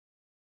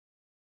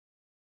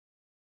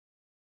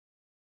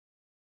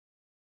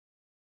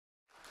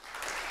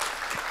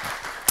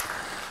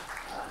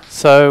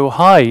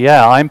Hi,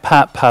 I'm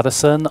Pat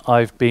Patterson.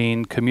 I've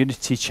been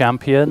community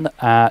champion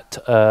at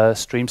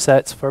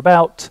StreamSets for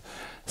about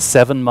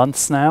 7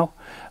 months now.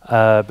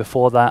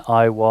 Before that,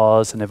 I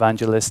was an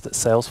evangelist at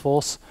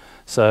Salesforce,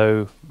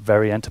 so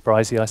very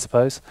enterprisey, I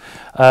suppose.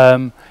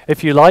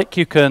 If you like,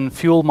 you can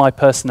fuel my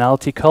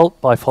personality cult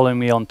by following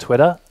me on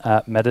Twitter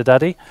at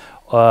Metadaddy,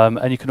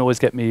 and you can always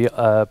get me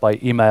by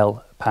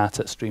email,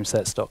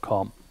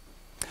 pat@streamsets.com.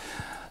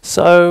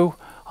 So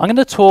I'm going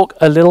to talk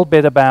a little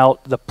bit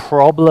about the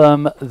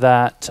problem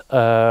that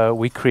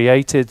we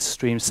created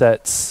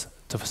StreamSets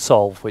to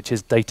solve, which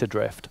is data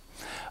drift.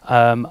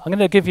 I'm going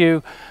to give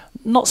you,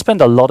 not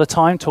spend a lot of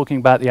time talking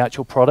about the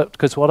actual product,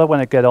 because what I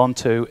want to get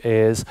onto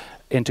is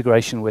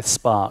integration with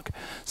Spark.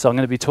 So I'm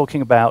going to be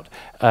talking about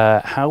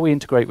how we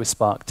integrate with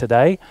Spark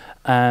today,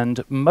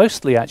 and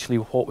mostly actually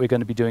what we're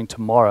going to be doing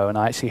tomorrow. And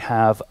I actually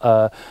have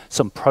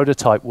some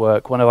prototype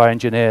work. One of our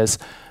engineers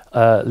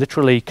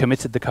literally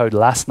committed the code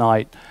last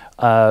night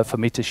for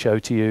me to show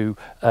to you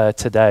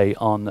today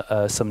on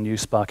some new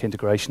Spark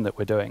integration that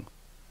we're doing.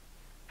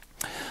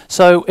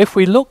 So if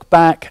we look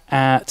back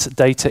at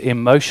data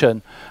in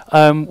motion,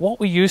 what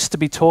we used to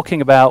be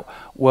talking about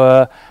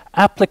were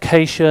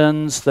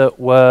applications that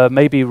were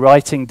maybe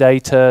writing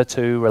data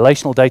to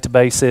relational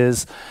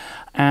databases,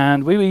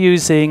 and we were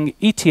using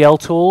ETL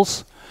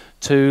tools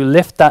to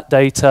lift that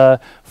data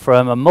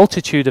from a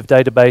multitude of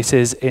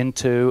databases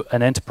into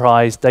an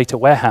enterprise data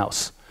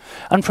warehouse.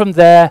 And from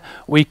there,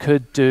 we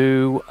could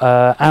do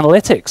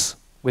analytics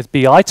with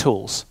BI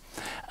tools.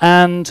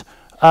 And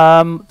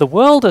the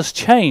world has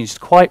changed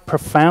quite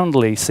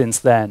profoundly since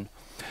then.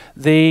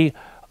 The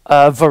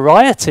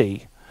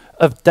variety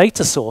of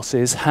data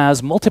sources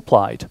has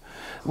multiplied.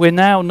 We're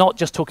now not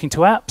just talking to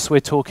apps, we're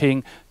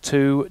talking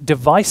to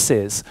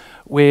devices.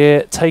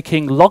 We're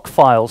taking log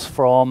files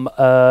from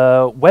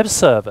web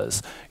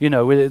servers. You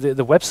know,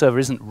 the web server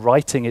isn't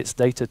writing its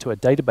data to a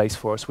database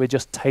for us, we're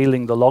just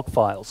tailing the log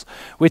files.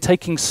 We're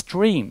taking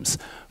streams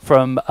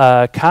from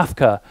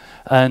Kafka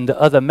and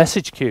other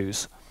message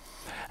queues.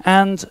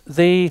 And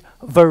the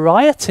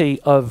variety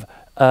of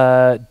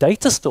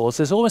data stores,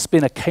 there's almost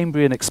been a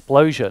Cambrian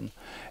explosion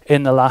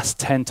in the last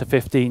 10 to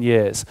 15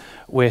 years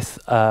with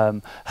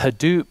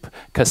Hadoop,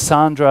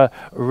 Cassandra,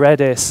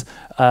 Redis.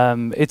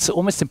 It's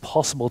almost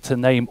impossible to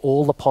name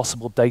all the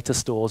possible data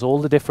stores, all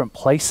the different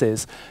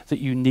places that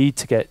you need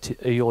to get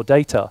to your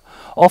data.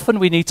 Often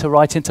we need to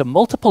write into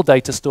multiple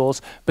data stores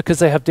because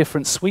they have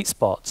different sweet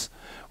spots.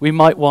 We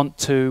might want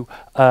to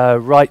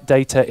write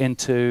data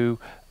into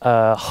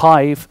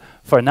Hive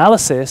for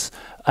analysis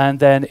and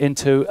then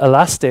into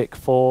Elastic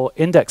for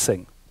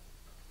indexing.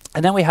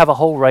 And then we have a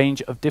whole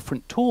range of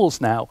different tools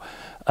now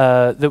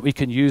that we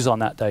can use on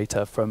that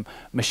data, from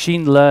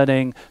machine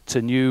learning to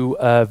new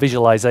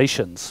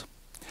visualizations.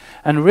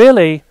 And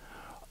really,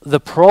 the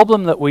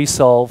problem that we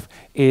solve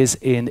is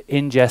in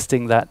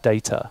ingesting that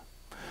data.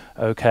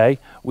 Okay,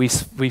 we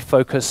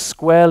focus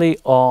squarely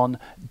on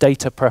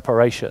data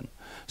preparation.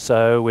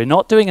 So we're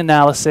not doing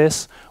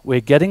analysis, we're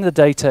getting the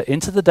data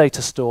into the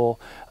data store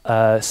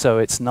so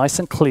it's nice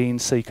and clean,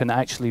 so you can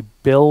actually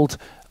build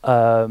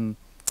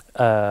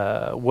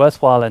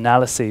worthwhile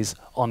analyses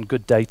on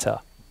good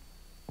data.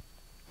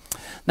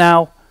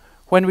 Now,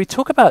 when we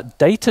talk about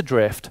data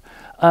drift,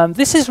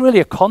 this is really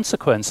a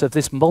consequence of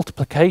this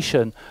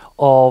multiplication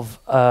of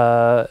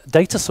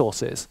data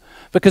sources.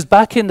 Because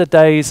back in the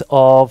days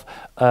of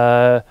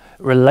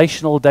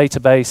relational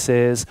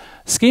databases,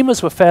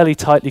 schemas were fairly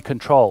tightly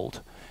controlled.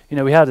 You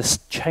know, we had a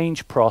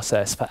change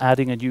process for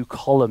adding a new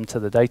column to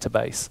the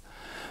database.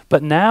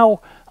 But now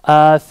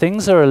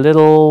things are a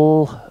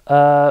little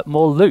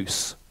more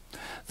loose,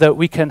 that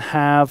we can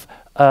have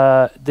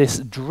this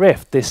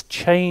drift, this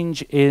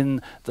change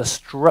in the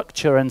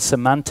structure and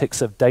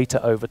semantics of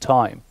data over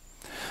time.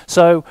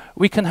 So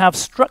we can have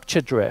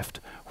structure drift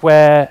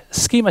where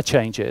schema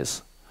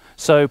changes.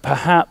 So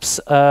perhaps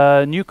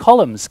new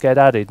columns get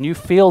added, new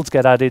fields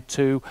get added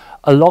to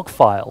a log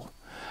file.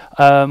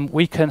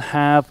 We can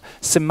have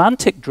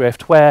semantic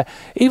drift where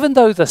even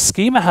though the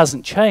schema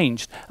hasn't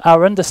changed,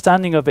 our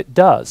understanding of it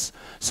does.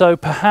 So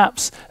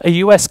perhaps a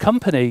US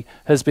company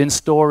has been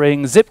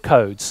storing zip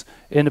codes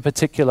in a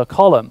particular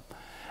column,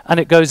 and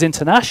it goes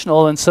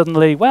international, and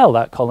suddenly, well,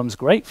 that column's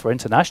great for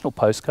international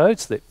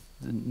postcodes, the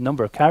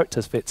number of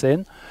characters fits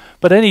in,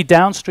 but any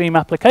downstream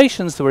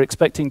applications that were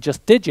expecting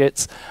just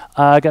digits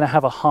are going to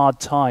have a hard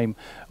time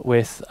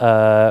with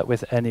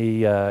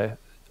any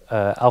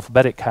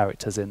alphabetic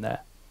characters in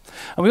there.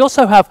 And we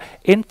also have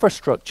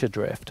infrastructure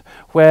drift,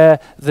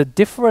 where the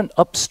different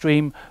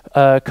upstream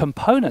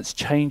components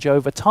change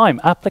over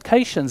time.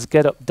 Applications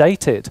get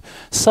updated.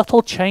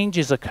 Subtle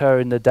changes occur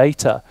in the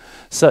data,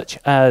 such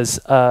as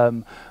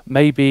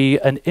maybe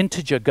an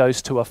integer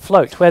goes to a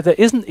float, where there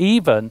isn't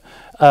even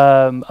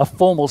a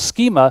formal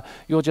schema.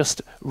 You're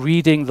just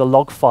reading the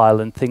log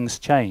file and things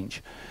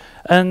change.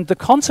 And the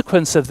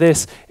consequence of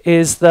this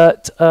is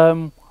that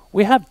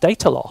we have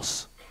data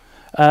loss.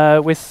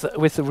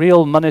 With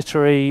real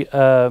monetary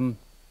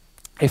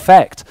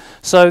effect.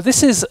 So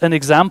this is an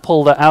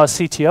example that our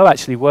CTO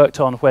actually worked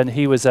on when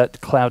he was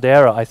at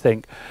Cloudera, I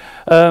think.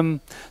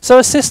 So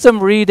a system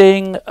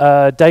reading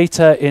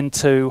data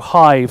into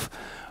Hive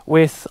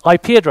with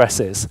IP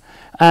addresses,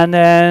 and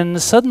then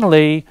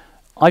suddenly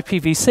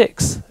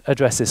IPv6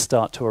 addresses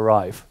start to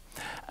arrive.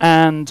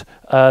 And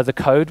the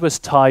code was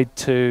tied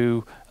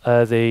to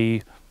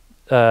the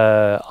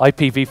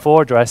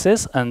IPv4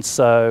 addresses, and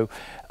so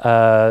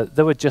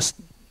there was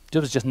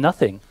just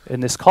nothing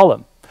in this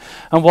column.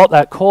 And what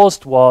that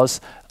caused was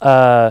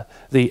the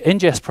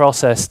ingest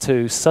process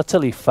to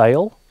subtly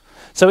fail.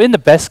 So in the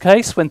best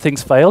case, when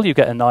things fail, you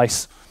get a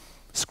nice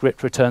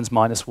script returns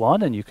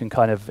 -1, and you can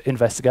kind of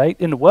investigate.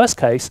 In the worst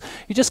case,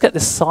 you just get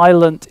this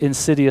silent,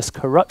 insidious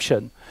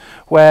corruption,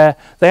 where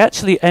they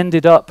actually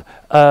ended up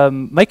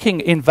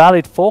making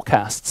invalid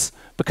forecasts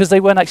because they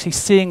weren't actually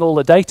seeing all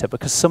the data,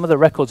 because some of the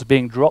records are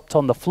being dropped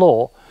on the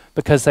floor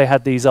because they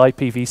had these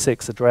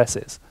IPv6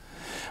 addresses.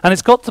 And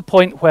it's got to the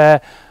point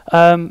where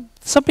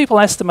some people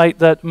estimate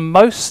that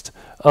most,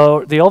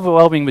 or the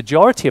overwhelming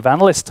majority of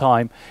analyst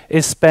time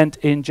is spent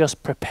in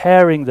just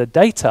preparing the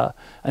data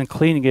and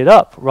cleaning it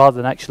up rather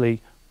than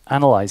actually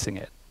analyzing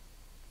it.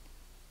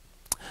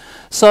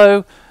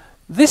 So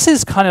this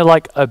is kind of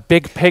like a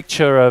big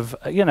picture of,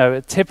 you know,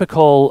 a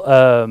typical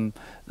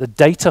the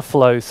data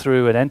flow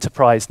through an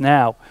enterprise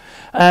now.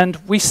 And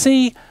we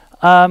see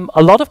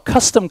a lot of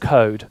custom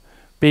code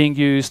being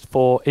used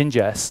for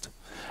ingest,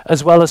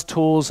 as well as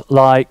tools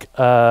like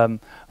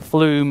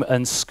Flume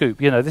and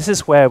Scoop. You know, this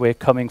is where we're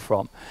coming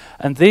from.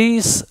 And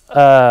these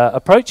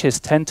approaches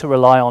tend to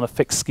rely on a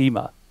fixed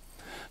schema.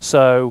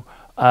 So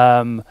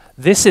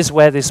this is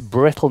where this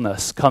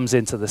brittleness comes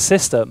into the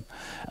system.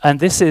 And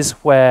this is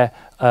where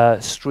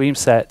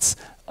StreamSets,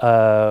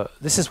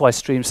 this is why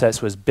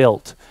StreamSets was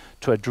built,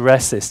 to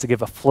address this, to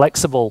give a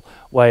flexible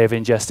way of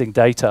ingesting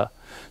data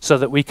so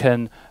that we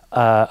can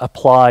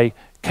apply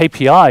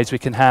KPIs, we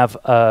can have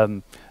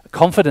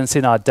confidence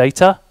in our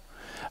data,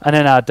 and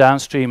then our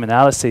downstream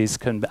analyses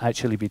can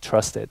actually be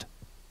trusted.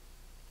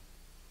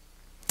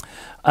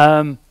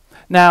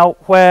 Now,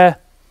 where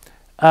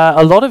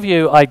a lot of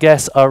you, I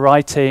guess, are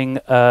writing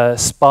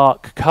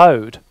Spark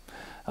code,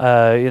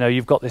 you know,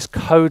 you've got this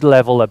code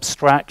level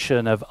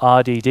abstraction of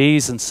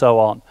RDDs and so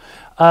on.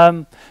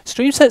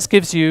 StreamSets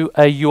gives you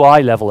a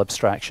UI level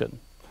abstraction.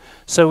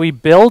 So we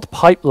build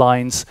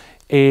pipelines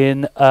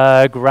in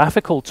a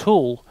graphical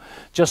tool,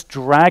 just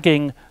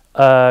dragging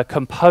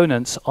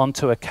components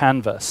onto a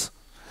canvas.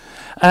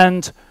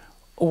 And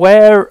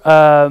where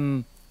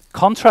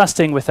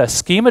contrasting with a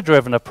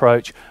schema-driven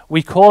approach,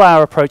 we call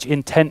our approach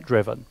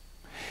intent-driven,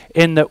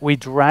 in that we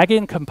drag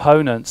in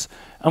components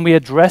and we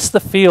address the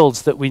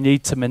fields that we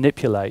need to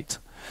manipulate.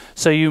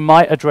 So you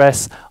might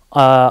address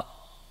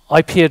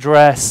IP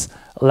address,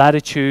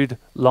 latitude,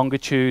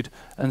 longitude,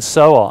 and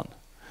so on.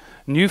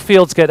 New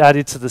fields get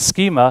added to the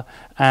schema,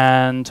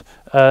 and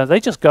they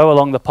just go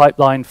along the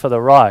pipeline for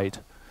the ride.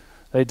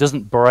 It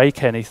doesn't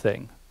break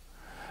anything.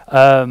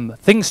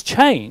 Things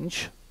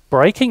change,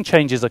 breaking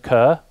changes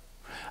occur,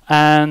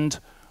 and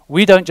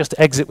we don't just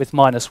exit with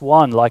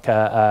 -1 like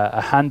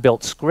a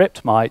hand-built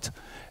script might.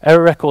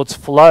 Error records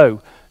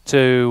flow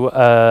to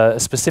a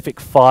specific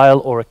file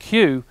or a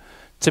queue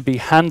to be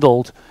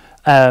handled.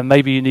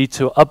 Maybe you need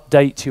to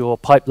update your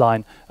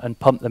pipeline and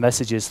pump the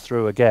messages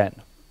through again.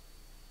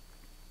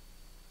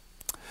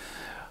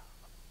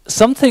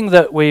 Something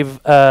that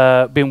we've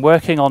been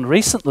working on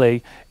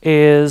recently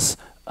is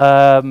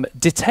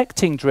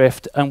detecting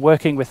drift and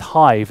working with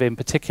Hive in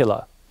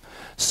particular.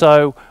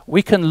 So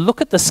we can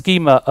look at the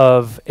schema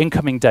of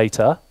incoming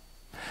data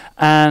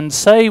and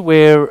say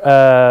we're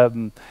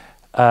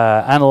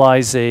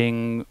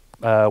analyzing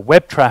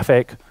web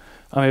traffic,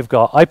 and we've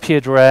got IP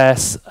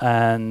address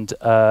and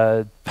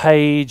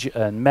page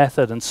and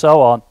method and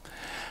so on.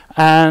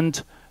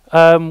 And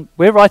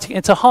we're writing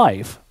into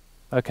Hive.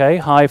 Okay,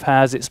 Hive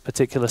has its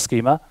particular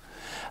schema.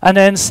 And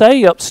then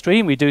say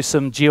upstream we do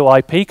some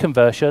GeoIP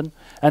conversion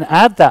and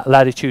add that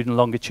latitude and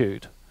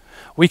longitude.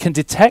 We can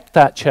detect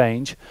that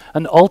change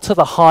and alter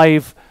the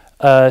Hive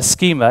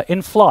schema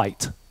in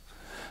flight.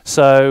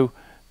 So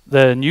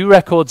the new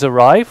records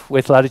arrive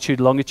with latitude,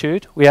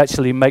 longitude. We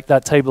actually make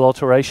that table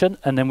alteration,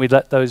 and then we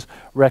let those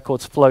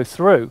records flow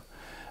through.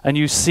 And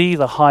you see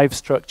the Hive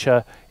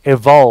structure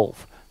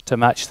evolve to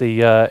match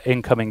the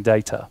incoming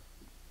data.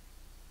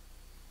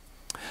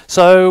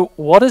 So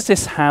what does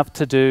this have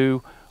to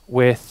do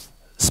with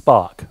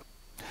Spark?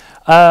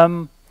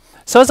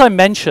 So as I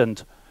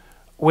mentioned,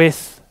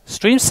 with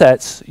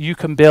StreamSets, you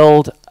can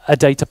build a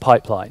data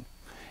pipeline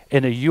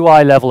in a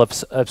UI level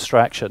of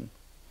abstraction.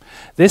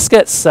 This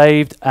gets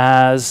saved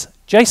as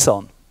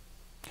JSON.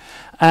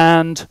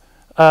 And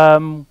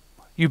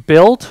you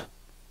build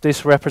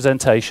this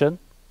representation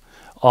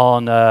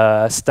on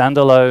a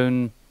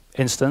standalone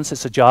instance.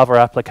 It's a Java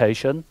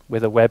application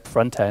with a web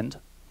front end.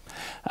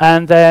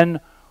 And then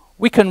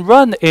we can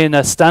run in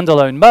a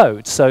standalone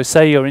mode. So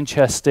say you're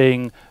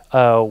ingesting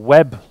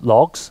web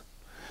logs.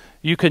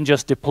 You can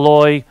just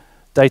deploy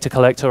data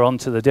collector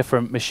onto the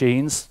different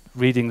machines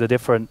reading the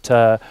different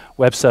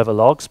web server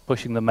logs,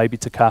 pushing them maybe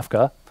to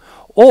Kafka,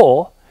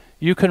 or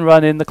you can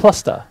run in the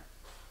cluster.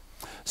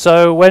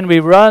 So when we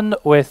run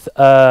with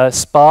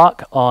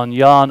Spark on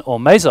Yarn or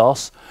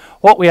Mesos,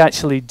 what we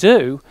actually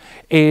do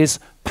is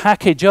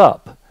package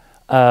up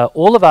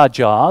all of our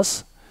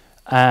jars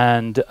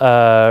and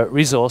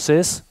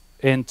resources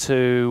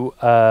into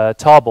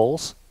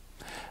tarballs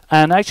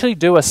and actually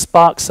do a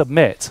Spark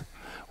submit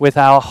with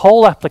our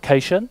whole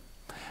application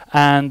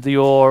and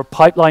your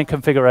pipeline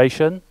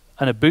configuration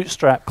and a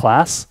bootstrap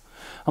class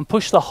and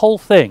push the whole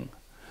thing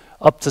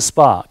up to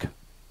Spark.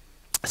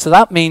 So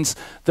that means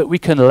that we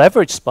can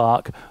leverage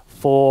Spark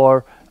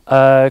for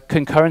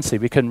concurrency.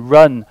 We can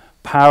run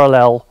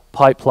parallel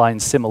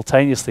pipelines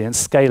simultaneously and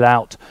scale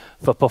out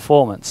for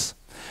performance.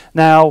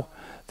 Now,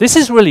 this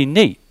is really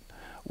neat.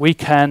 We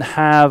can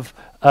have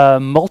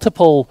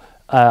multiple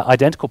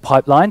identical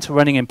pipelines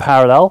running in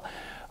parallel.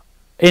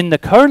 In the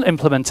current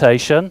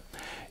implementation,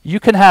 you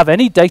can have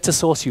any data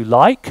source you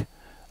like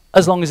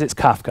as long as it's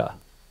Kafka,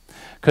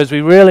 because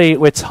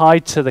we're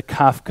tied to the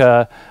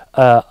Kafka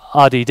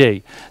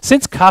RDD.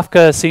 Since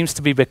Kafka seems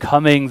to be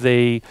becoming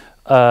the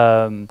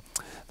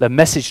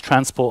message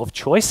transport of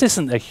choice,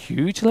 isn't a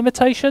huge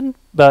limitation,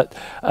 but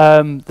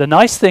the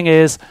nice thing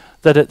is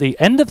that at the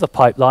end of the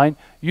pipeline,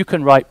 you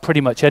can write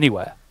pretty much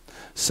anywhere.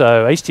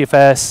 So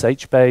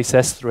HDFS,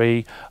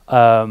 HBase,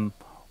 S3,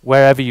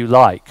 wherever you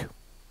like.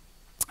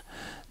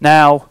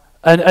 Now,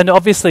 and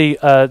obviously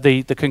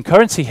the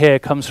concurrency here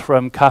comes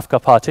from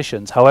Kafka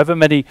partitions. However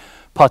many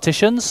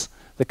partitions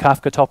the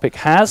Kafka topic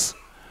has,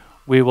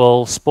 we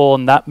will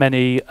spawn that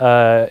many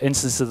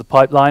instances of the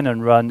pipeline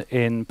and run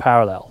in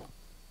parallel.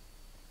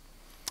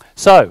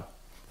 So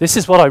this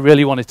is what I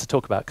really wanted to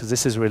talk about, because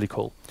this is really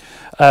cool.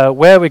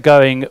 Where we're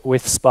going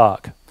with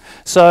Spark.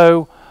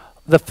 So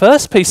the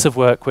first piece of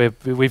work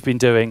we've been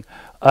doing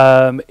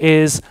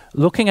is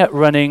looking at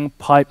running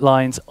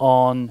pipelines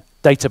on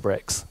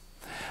Databricks.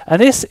 And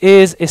this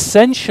is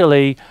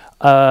essentially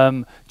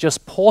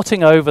just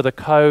porting over the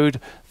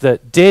code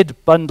that did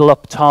bundle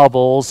up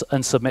tarballs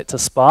and submit to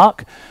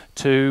Spark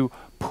to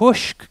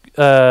push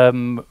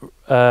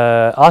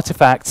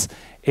artifacts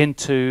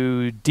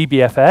into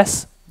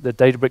DBFS, the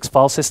Databricks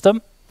file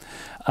system,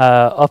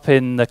 up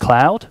in the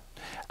cloud,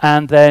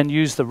 and then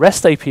use the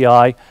REST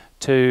API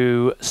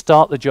to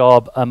start the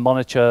job and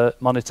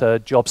monitor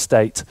job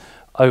state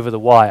over the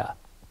wire.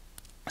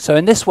 So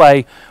in this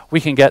way, we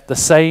can get the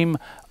same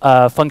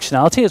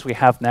functionality as we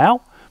have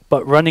now,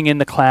 but running in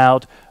the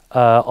cloud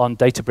on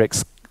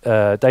Databricks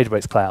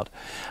cloud.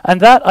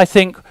 And that, I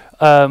think,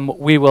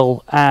 we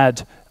will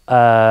add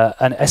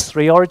an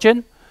S3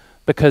 origin,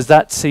 because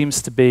that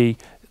seems to be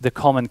the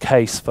common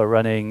case for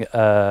running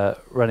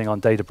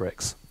on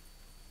Databricks.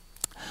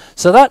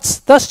 So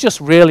that's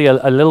just really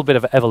a little bit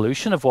of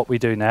evolution of what we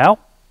do now.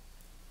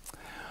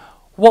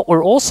 What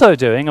we're also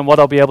doing, and what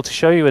I'll be able to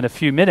show you in a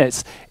few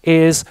minutes,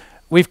 is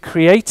we've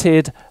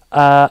created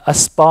a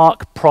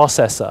Spark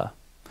processor.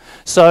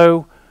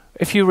 So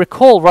if you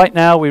recall, right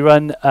now we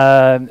run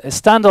a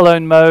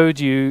standalone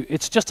mode.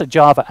 It's just a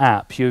Java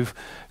app. You've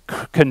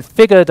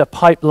configured a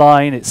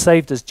pipeline. It's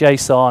saved as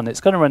JSON.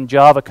 It's going to run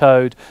Java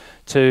code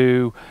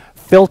to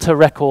filter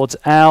records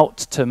out,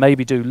 to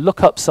maybe do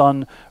lookups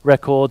on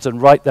records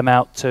and write them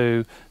out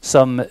to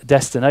some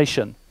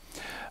destination.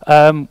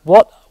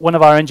 What one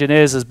of our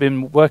engineers has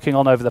been working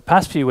on over the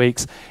past few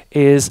weeks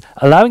is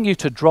allowing you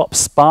to drop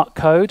Spark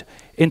code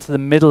into the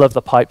middle of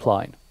the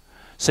pipeline.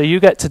 So you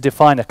get to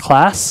define a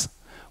class.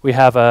 We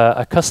have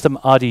a custom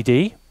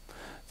RDD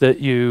that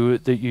you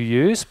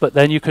use, but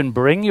then you can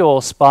bring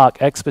your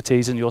Spark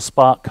expertise and your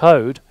Spark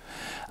code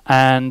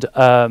and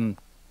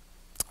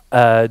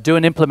do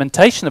an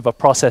implementation of a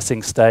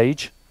processing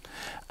stage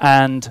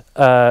and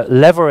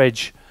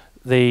leverage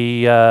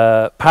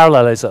the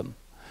parallelism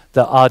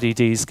that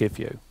RDDs give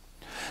you.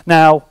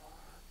 Now,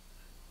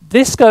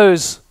 this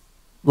goes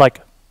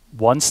like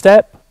one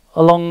step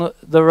along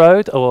the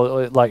road,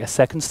 or like a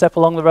second step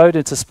along the road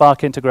into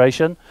Spark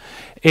integration,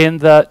 in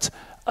that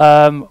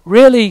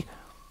really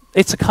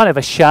it's a kind of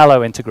a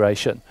shallow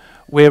integration.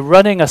 We're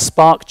running a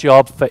Spark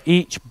job for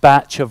each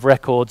batch of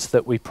records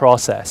that we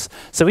process.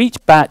 So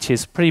each batch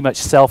is pretty much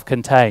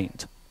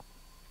self-contained.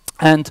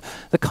 And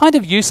the kind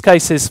of use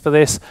cases for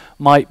this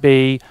might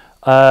be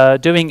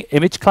doing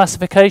image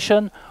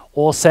classification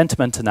or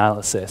sentiment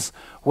analysis,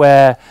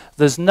 where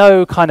there's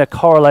no kind of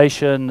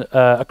correlation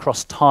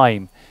across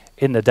time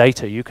in the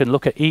data. You can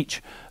look at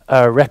each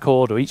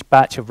record or each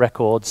batch of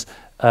records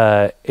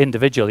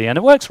individually, and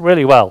it works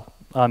really well.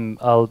 I'm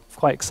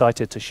quite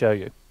excited to show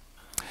you.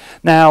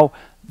 Now,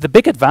 the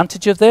big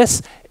advantage of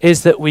this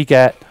is that we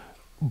get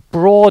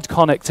broad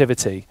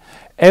connectivity.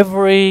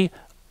 Every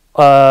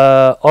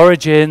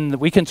origin that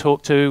we can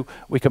talk to,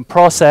 we can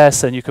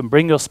process, and you can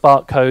bring your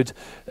Spark code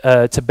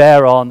to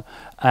bear on.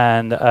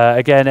 And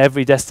again,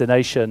 every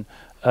destination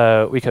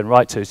we can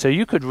write to. So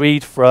you could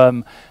read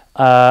from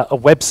a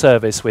web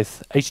service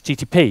with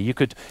HTTP. You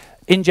could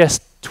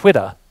ingest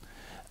Twitter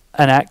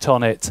and act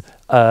on it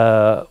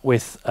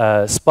with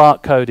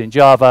Spark code in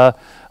Java,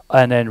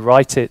 and then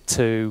write it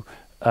to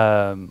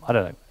I don't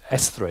know,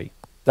 S3.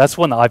 That's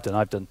one that I've done.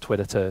 I've done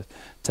Twitter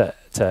to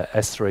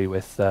S3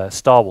 with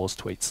Star Wars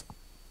tweets.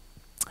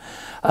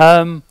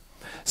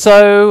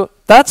 So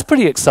that's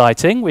pretty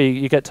exciting.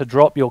 You get to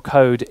drop your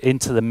code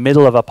into the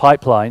middle of a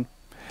pipeline.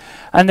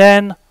 And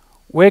then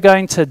we're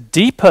going to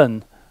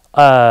deepen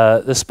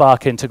the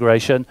Spark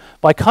integration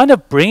by kind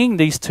of bringing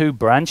these two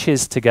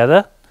branches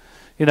together.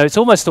 You know, it's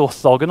almost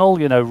orthogonal,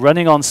 you know,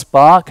 running on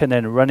Spark and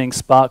then running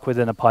Spark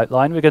within a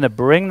pipeline. We're going to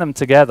bring them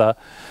together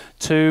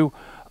to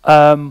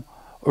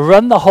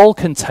run the whole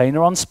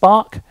container on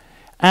Spark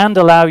and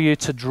allow you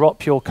to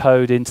drop your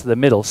code into the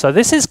middle. So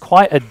this is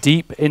quite a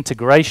deep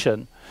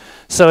integration.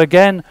 So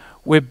again,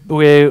 we're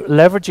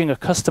leveraging a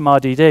custom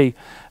RDD,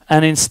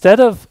 and instead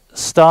of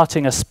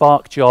starting a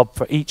Spark job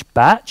for each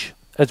batch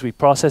as we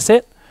process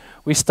it,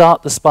 we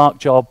start the Spark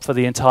job for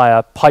the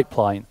entire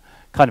pipeline,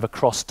 kind of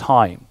across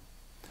time.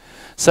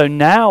 So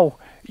now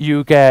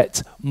you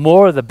get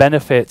more of the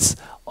benefits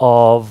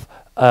of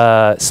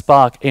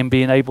Spark in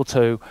being able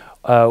to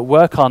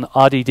work on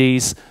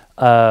RDDs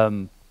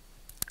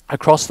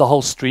across the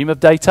whole stream of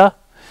data,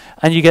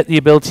 and you get the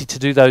ability to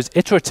do those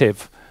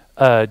iterative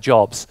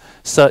jobs,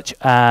 such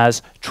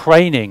as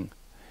training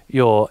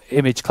your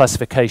image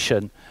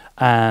classification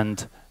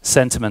and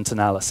sentiment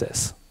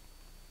analysis.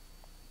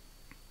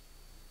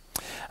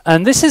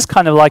 And this is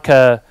kind of like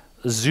a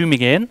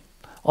zooming in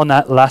on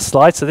that last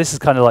slide. So this is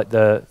kind of like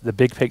the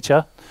big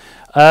picture.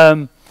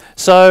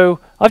 So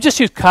I've just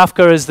used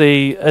Kafka as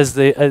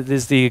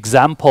the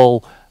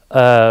example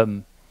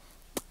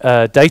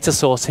data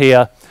source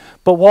here.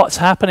 But what's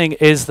happening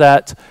is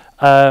that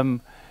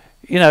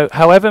you know,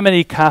 however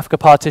many Kafka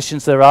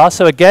partitions there are,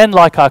 so again,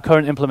 like our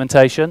current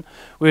implementation,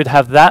 we would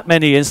have that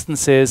many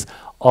instances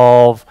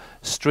of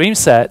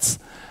StreamSets,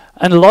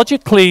 and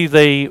logically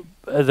the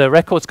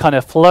records kind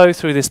of flow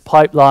through this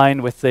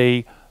pipeline with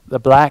the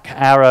black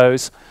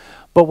arrows.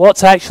 But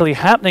what's actually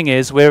happening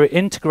is we're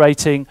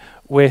integrating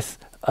with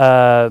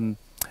the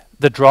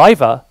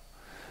driver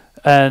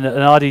and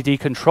an RDD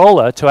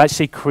controller to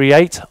actually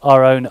create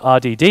our own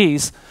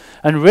RDDs.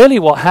 And really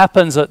what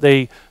happens at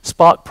the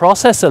Spark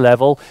processor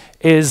level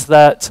is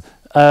that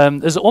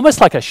there's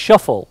almost like a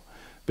shuffle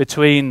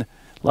between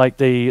like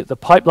the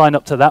pipeline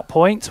up to that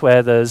point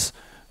where there's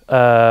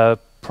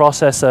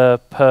processor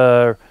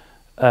per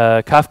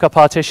Kafka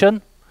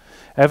partition.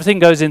 Everything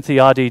goes into the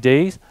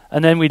RDDs,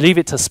 and then we leave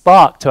it to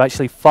Spark to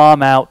actually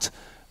farm out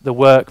the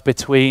work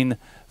between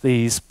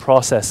these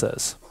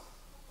processors.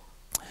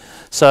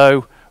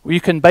 So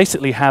you can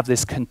basically have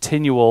this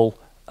continual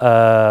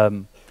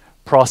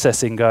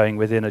processing going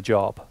within a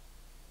job.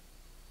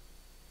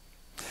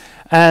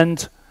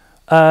 And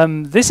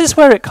this is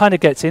where it kind of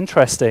gets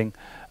interesting.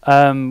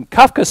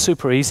 Kafka's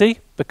super easy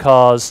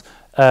because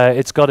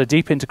it's got a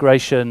deep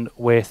integration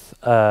with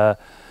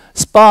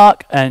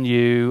Spark, and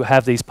you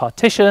have these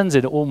partitions.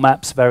 It all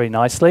maps very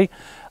nicely.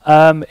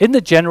 In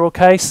the general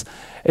case,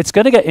 it's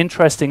going to get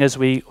interesting as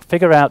we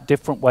figure out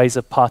different ways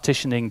of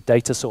partitioning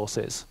data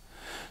sources.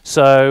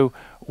 So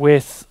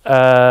with,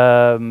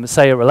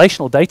 say, a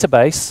relational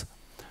database,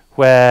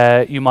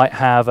 where you might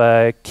have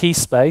a key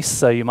space,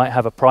 so you might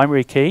have a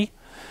primary key,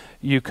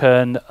 you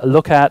can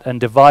look at and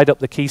divide up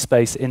the key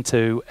space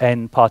into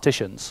n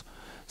partitions.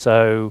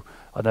 So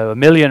I know 1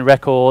 million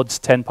records,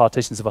 10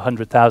 partitions of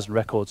 100,000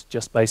 records,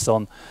 just based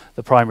on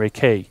the primary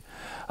key.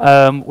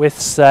 With,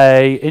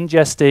 say,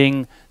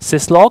 ingesting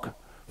syslog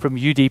from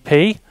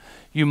UDP,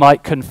 you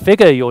might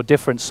configure your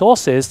different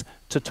sources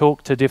to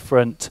talk to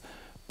different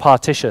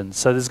partitions.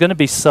 So there's going to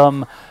be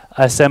some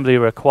assembly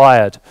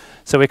required.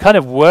 So we're kind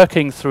of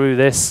working through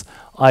this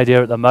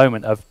idea at the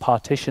moment of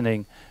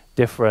partitioning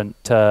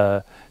different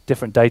data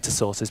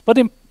sources. But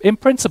in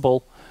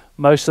principle,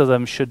 most of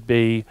them should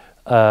be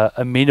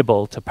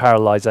amenable to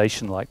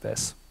parallelization like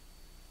this.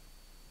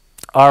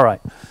 All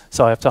right,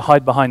 so I have to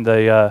hide behind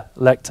the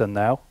lectern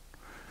now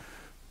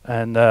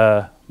and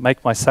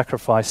make my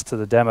sacrifice to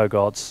the demo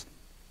gods.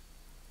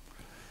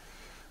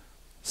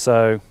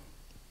 So,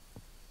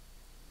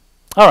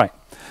 all right.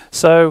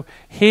 So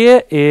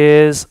here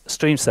is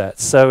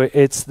StreamSets. So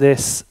it's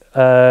this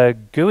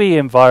GUI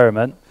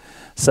environment.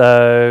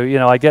 So, you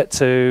know, I get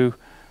to,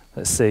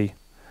 let's see,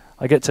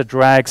 I get to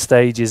drag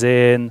stages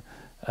in,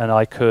 and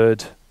I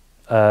could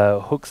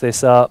hook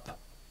this up.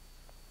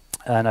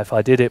 And if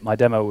I did it, my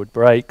demo would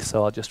break,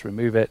 so I'll just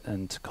remove it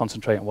and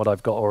concentrate on what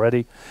I've got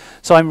already.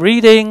 So I'm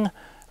reading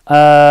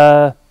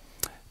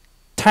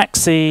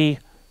taxi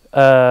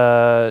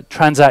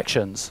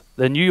transactions,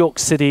 the New York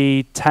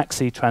City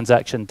taxi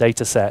transaction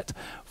data set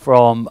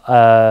from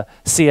a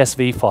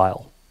CSV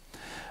file.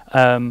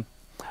 And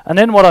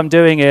then what I'm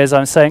doing is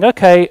I'm saying,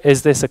 okay,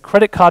 is this a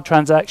credit card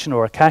transaction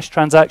or a cash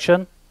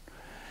transaction?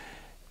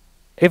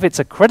 If it's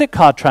a credit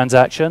card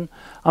transaction,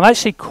 I'm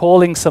actually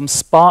calling some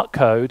Spark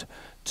code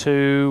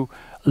to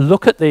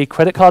look at the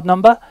credit card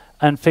number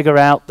and figure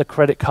out the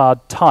credit card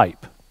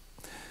type.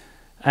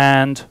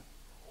 And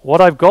what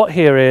I've got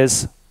here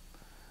is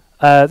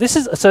this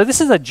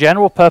is a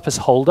general purpose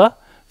holder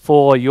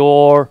for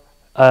your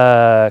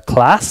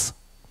class.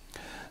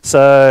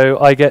 So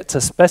I get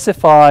to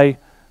specify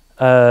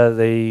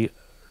the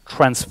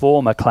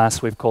transformer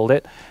class, we've called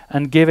it,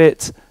 and give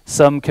it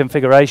some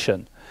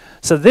configuration.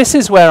 So this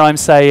is where I'm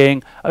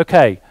saying,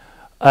 okay,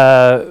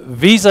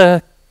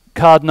 Visa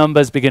card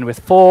numbers begin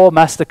with 4,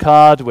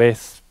 MasterCard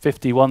with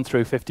 51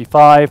 through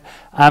 55,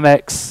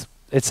 Amex,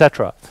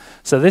 etc.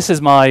 So this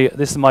is my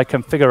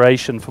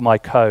configuration for my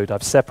code.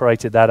 I've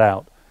separated that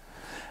out.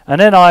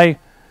 And then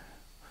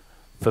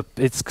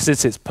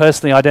since it's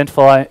personally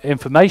identified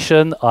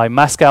information, I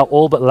mask out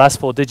all but the last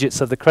 4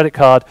 digits of the credit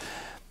card.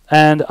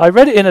 And I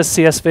read it in as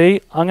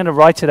CSV. I'm going to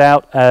write it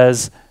out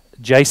as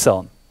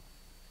JSON.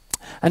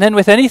 And then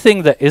with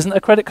anything that isn't a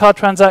credit card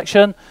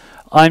transaction,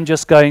 I'm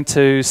just going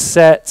to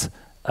set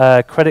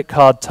credit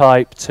card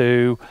type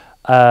to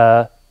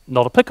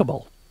not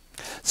applicable.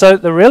 So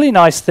the really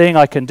nice thing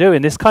I can do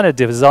in this kind of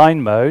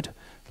design mode,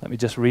 let me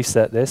just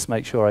reset this,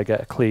 make sure I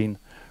get a clean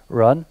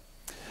run.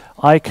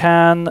 I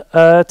can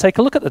take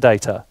a look at the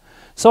data.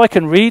 So I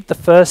can read the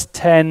first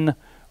 10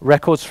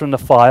 records from the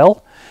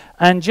file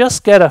and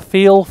just get a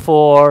feel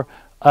for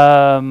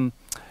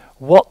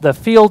what the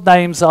field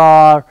names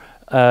are,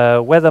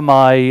 whether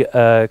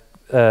my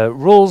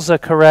rules are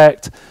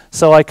correct.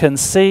 So I can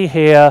see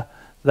here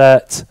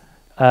that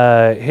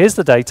here's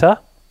the data.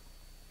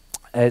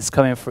 It's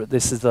coming from,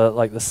 this is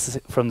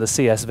from the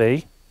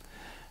CSV.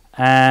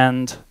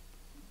 And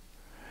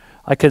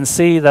I can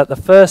see that the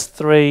first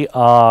 3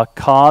 are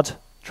card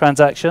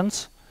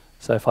transactions.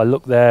 So if I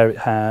look there, it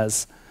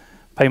has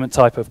payment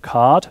type of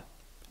card.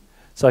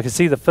 So I can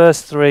see the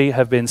first 3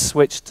 have been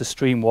switched to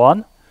stream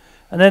 1.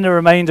 And then the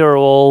remainder are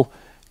all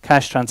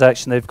cash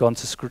transaction. They've gone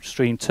to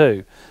stream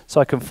 2.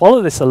 So I can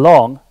follow this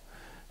along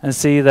and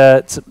see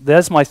that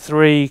there's my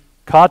 3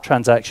 card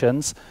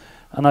transactions.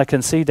 And I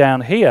can see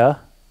down here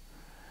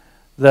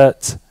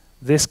that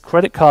this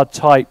credit card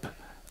type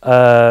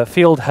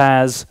field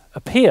has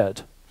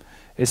appeared.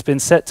 It's been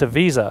set to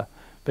Visa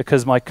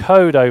because my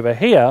code over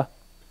here,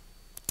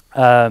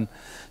 so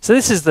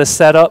this is the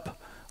setup.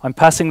 I'm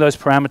passing those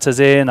parameters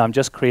in. I'm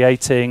just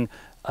creating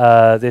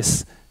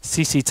this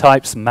CC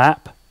types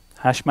map,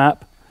 hash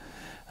map.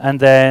 And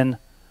then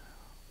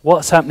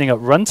what's happening at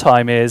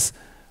runtime is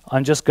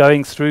I'm just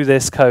going through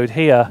this code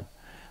here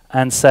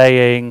and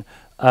saying,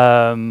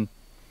 go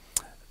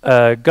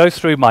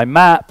through my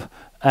map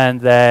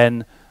and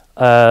then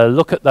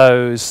look at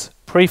those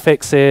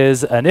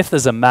prefixes, and if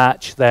there's a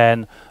match,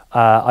 then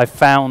I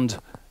found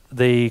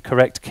the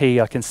correct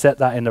key. I can set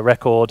that in the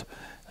record,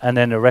 and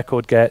then the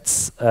record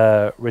gets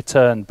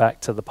returned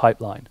back to the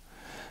pipeline.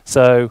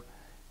 So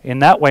in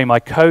that way, my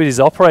code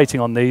is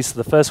operating on these.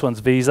 So the first one's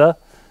Visa,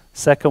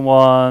 second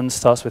one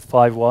starts with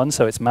 51,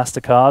 so it's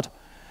MasterCard.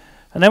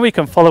 And then we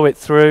can follow it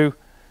through,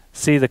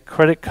 see the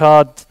credit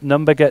card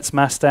number gets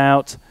masked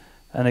out,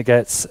 and it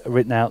gets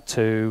written out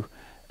to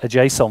a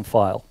JSON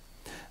file.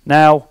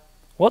 Now,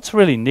 what's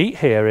really neat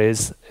here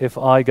is if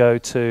I go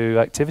to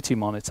Activity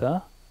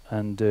Monitor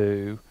and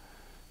do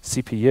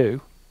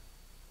CPU,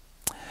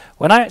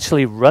 when I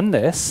actually run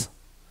this,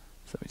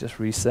 so let me just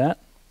reset,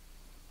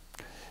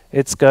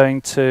 it's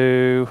going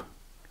to,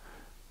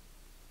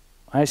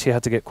 I actually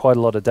had to get quite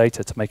a lot of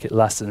data to make it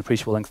last an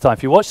appreciable length of time.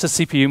 If you watch the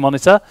CPU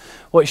monitor,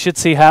 what you should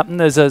see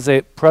happen is as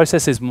it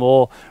processes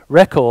more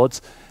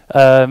records,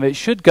 it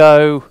should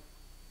go,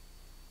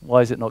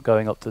 why is it not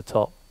going up to the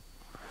top?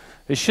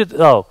 It should,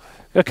 oh,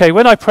 okay,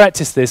 when I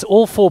practice this,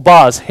 all 4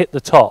 bars hit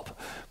the top,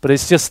 but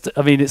it's just,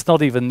 I mean, it's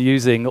not even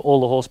using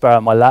all the horsepower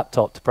on my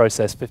laptop to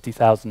process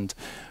 50,000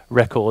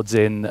 records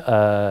in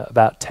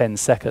about 10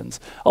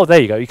 seconds. Oh,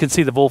 there you go, you can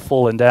see they've all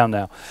fallen down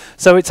now.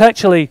 So it's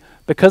actually,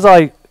 because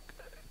I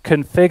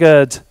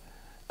configured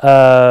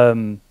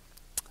 4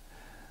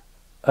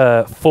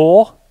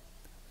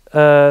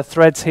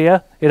 threads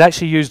here, it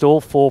actually used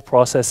all 4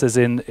 processors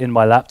in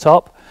my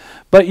laptop.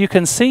 But you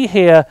can see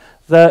here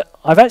that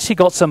I've actually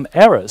got some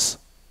errors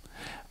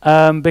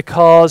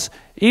because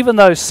even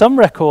though some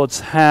records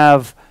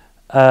have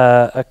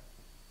a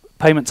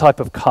payment type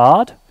of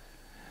card,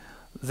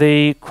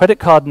 the credit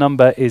card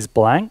number is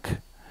blank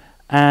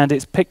and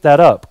it's picked that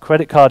up.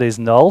 Credit card is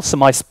null, so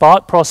my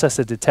Spark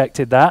processor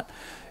detected that.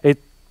 It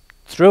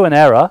threw an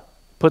error,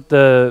 put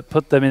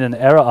them in an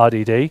error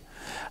RDD,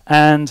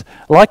 and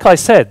like I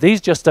said,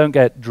 these just don't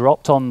get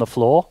dropped on the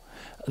floor.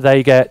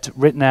 They get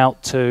written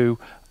out to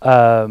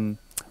an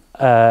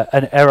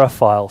error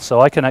file.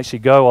 So I can actually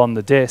go on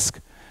the disk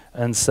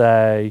and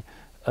say,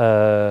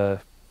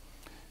 let's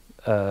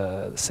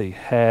see,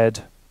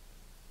 head,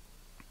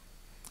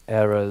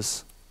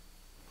 errors.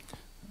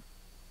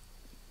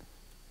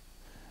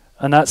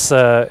 And that's,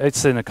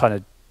 it's in a kind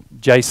of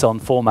JSON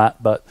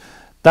format, but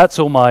that's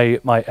all my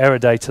error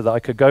data that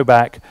I could go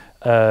back,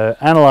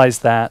 analyze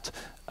that,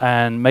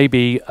 and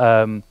maybe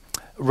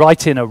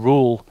write in a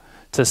rule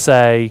to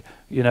say,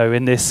 you know,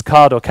 in this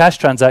card or cash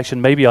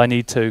transaction, maybe I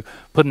need to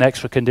put an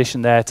extra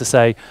condition there to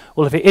say,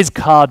 well, if it is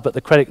card but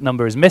the credit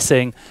number is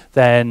missing,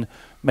 then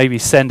maybe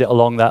send it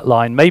along that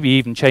line. Maybe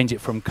even change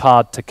it from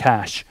card to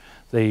cash,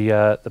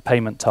 the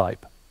payment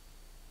type.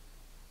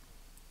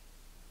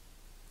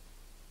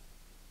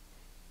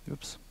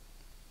 Oops.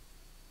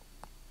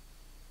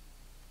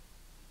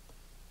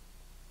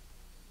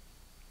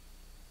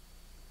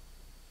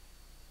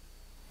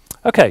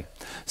 Okay,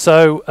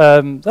 so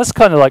that's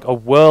kind of like a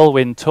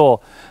whirlwind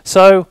tour.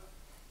 So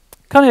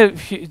kind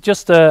of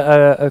just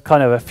a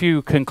kind of a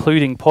few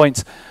concluding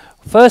points.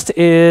 First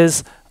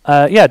is,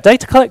 yeah,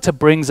 Data Collector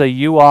brings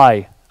a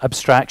UI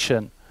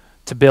abstraction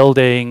to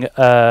building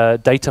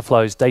data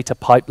flows, data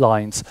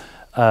pipelines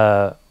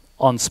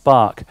on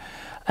Spark.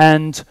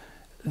 And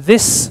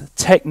this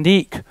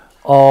technique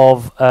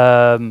of,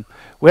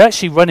 we're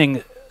actually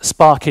running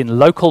Spark in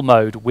local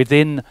mode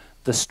within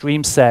the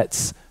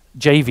StreamSets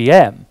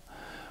JVM,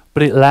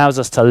 but it allows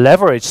us to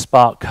leverage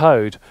Spark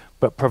code,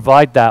 but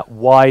provide that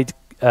wide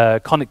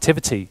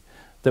connectivity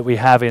that we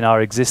have in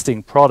our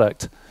existing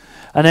product.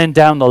 And then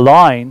down the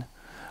line,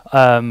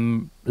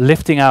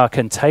 lifting our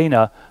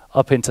container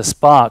up into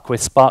Spark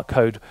with Spark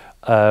code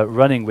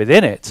running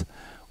within it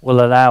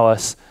will allow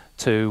us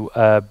to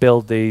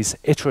build these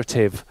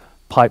iterative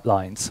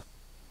pipelines.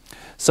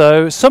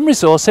 So some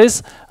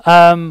resources.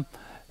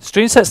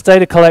 StreamSets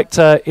Data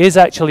Collector is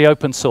actually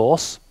open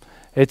source.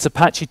 It's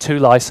Apache 2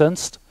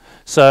 licensed.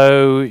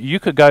 So you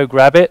could go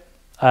grab it,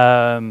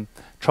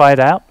 try it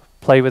out,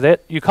 play with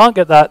it. You can't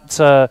get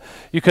that.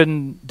 You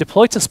can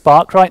deploy to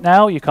Spark right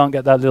now. You can't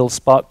get that little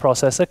Spark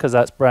processor because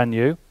that's brand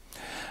new.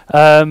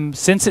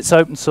 Since it's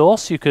open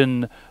source, you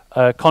can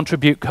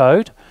contribute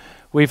code.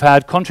 We've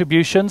had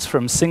contributions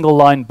from single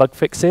line bug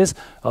fixes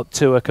up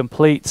to a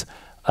complete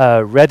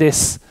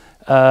Redis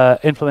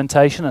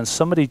implementation, and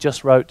somebody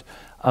just wrote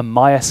a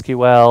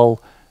MySQL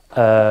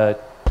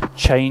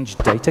change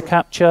data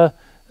capture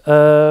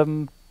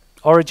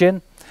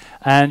origin.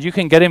 And you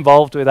can get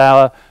involved with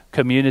our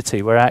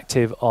community. We're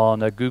active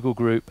on a Google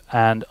group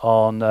and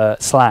on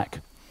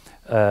Slack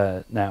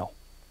now.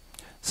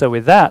 So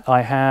with that,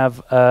 I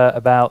have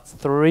about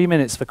 3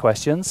 minutes for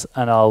questions,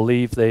 and I'll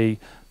leave the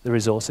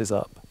resources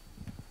up.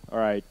 All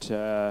right.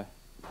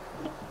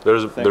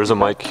 There's a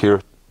mic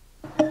here.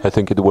 I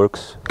think it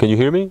works. Can you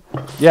hear me?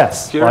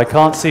 Yes. Here? I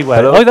can't see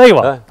where. Hello? Oh, there you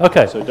are.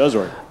 Okay. So it does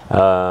work.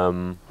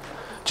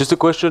 Just a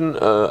question.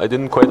 I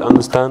didn't quite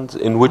understand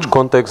in which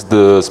context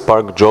the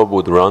Spark job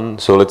would run.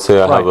 So let's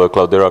say I have a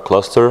Cloudera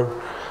cluster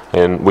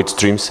and with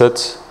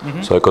StreamSets.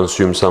 So I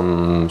consume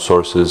some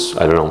sources,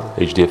 I don't know,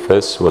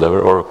 HDFS, whatever,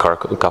 or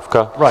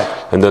Kafka. Right.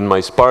 And then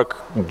my Spark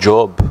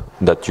job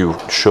that you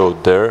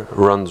showed there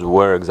runs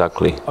where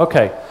exactly?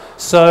 Okay.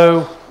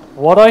 So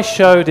what I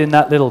showed in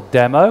that little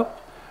demo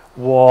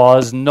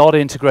was not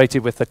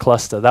integrated with the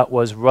cluster. That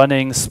was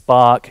running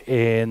Spark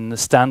in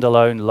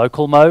standalone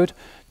local mode,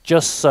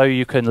 just so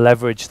you can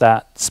leverage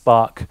that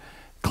Spark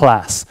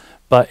class.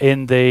 But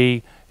in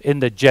the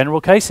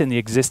general case, in the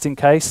existing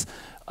case,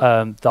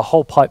 the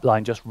whole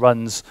pipeline just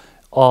runs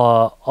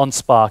on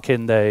Spark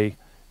in the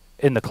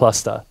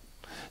cluster.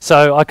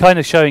 So I'm kind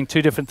of showing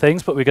two different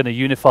things, but we're going to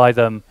unify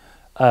them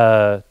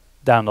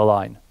down the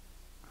line.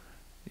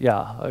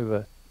 Yeah,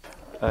 over.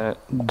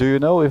 Do you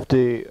know if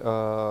the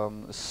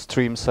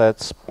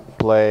StreamSets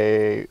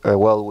play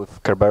well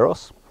with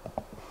Kerberos?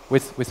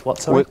 With what,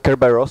 sorry? With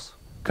Kerberos.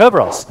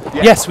 Kerberos.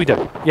 Yeah. Yes, we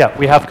do. Yeah,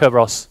 we have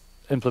Kerberos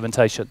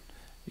implementation.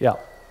 Yeah.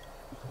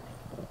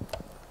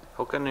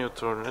 How can you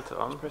turn it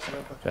on?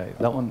 Okay,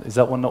 that one, is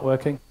that one not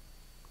working?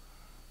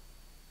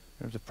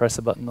 You have to press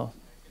a button off.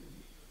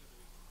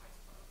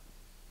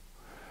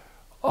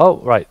 Oh,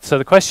 right. So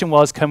the question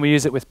was, can we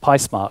use it with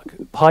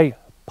PySpark?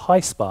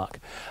 PySpark.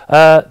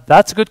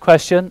 That's a good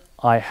question.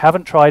 I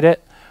haven't tried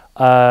it.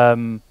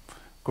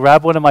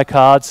 Grab one of my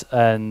cards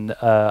and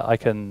I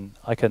can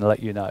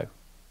let you know.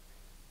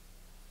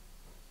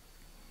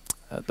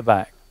 At the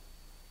back.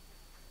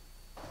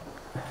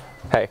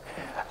 Hey,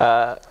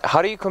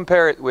 how do you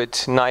compare it with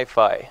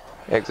NiFi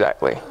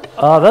exactly?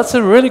 That's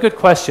a really good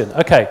question.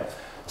 Okay,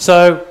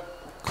 so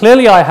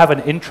clearly I have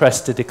an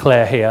interest to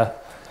declare here,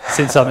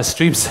 since I'm a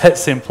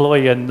StreamSets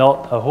employee and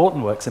not a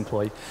Hortonworks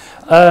employee.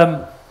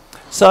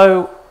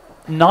 So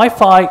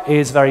NiFi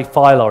is very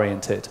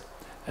file-oriented,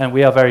 and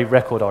we are very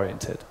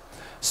record-oriented.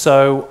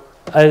 So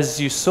as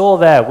you saw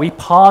there, we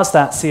parse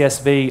that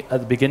CSV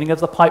at the beginning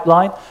of the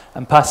pipeline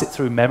and pass it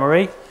through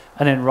memory,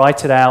 and then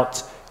write it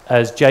out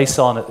as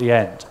JSON at the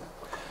end.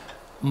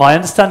 My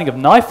understanding of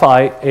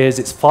NiFi is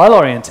it's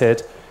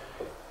file-oriented.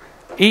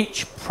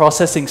 Each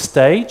processing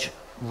stage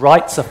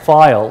writes a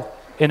file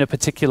in a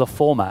particular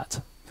format.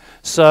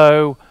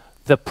 So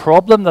the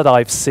problem that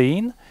I've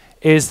seen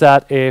is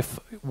that if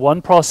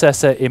one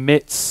processor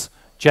emits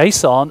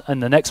JSON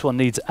and the next one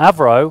needs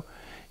Avro,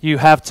 you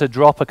have to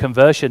drop a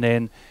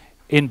conversion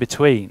in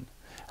between.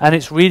 And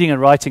it's reading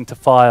and writing to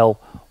file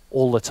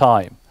all the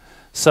time.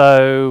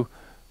 So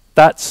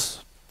that's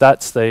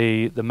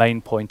the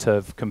main point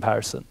of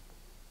comparison.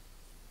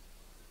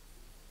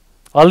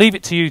 I'll leave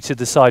it to you to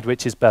decide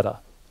which is better.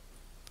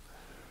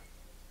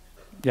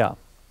 Yeah.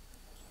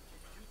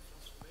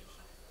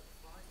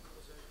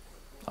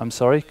 I'm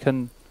sorry,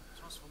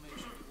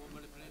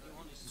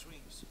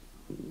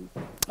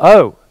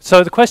 Oh,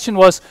 so the question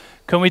was,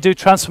 can we do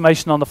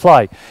transformation on the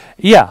fly?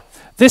 Yeah,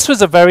 this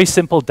was a very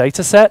simple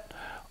data set.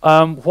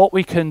 What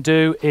we can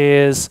do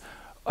is,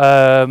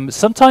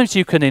 sometimes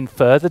you can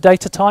infer the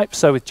data type.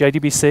 So with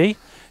JDBC,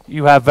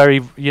 you have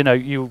very, you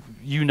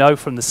know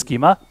from the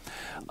schema.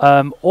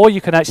 Or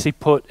you can actually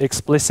put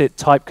explicit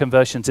type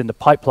conversions in the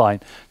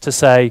pipeline to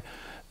say,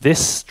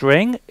 this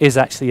string is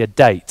actually a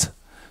date.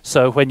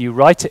 So when you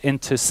write it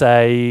into,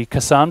 say,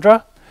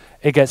 Cassandra,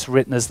 it gets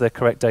written as the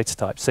correct data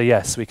type. So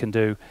yes, we can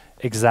do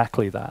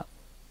exactly that.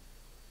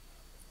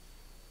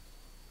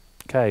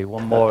 Okay,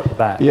 one more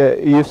back. Yeah,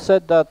 you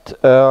said that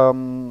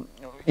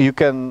you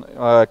can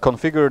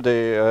configure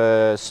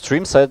the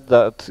StreamSet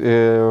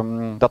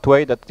that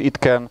way that it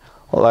can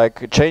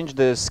like change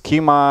the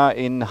schema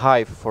in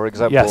Hive, for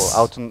example, Yes.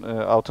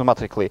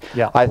 automatically.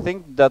 Yeah. I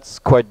think that's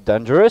quite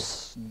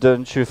dangerous.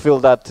 Don't you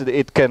feel that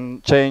it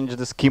can change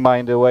the schema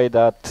in the way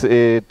that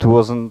it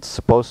wasn't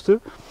supposed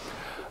to?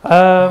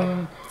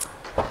 Well,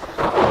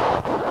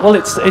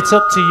 it's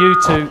up to you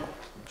to.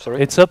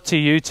 Sorry? It's up to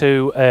you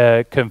to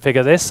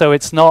configure this. So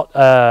it's not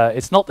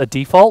the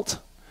default,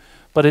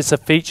 but it's a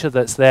feature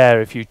that's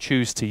there if you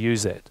choose to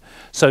use it.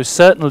 So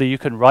certainly you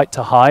can write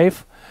to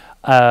Hive,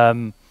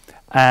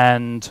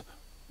 and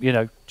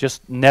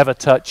just never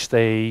touch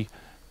the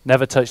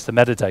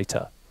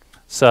metadata.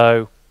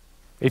 So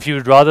if you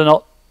would rather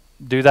not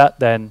do that,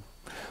 then.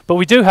 But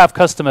we do have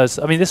customers.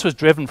 I mean, this was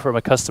driven from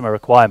a customer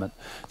requirement.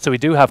 So we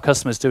do have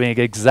customers doing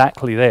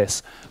exactly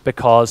this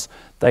because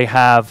they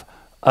have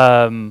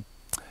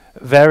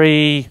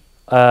very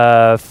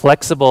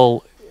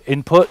flexible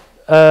input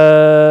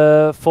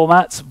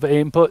formats,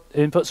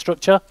 input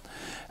structure,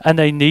 and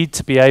they need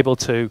to be able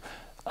to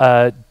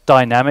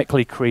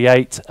dynamically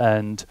create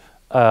and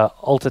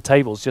alter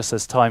tables just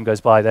as time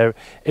goes by. They're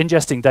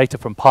ingesting data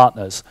from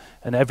partners,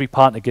 and every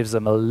partner gives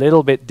them a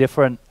little bit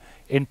different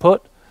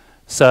input,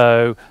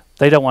 so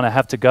they don't want to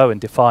have to go and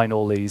define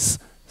all these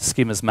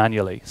schemas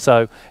manually.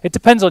 So it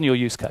depends on your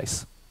use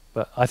case,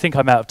 but I think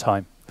I'm out of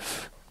time.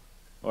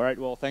 All right,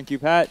 well, thank you,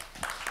 Pat.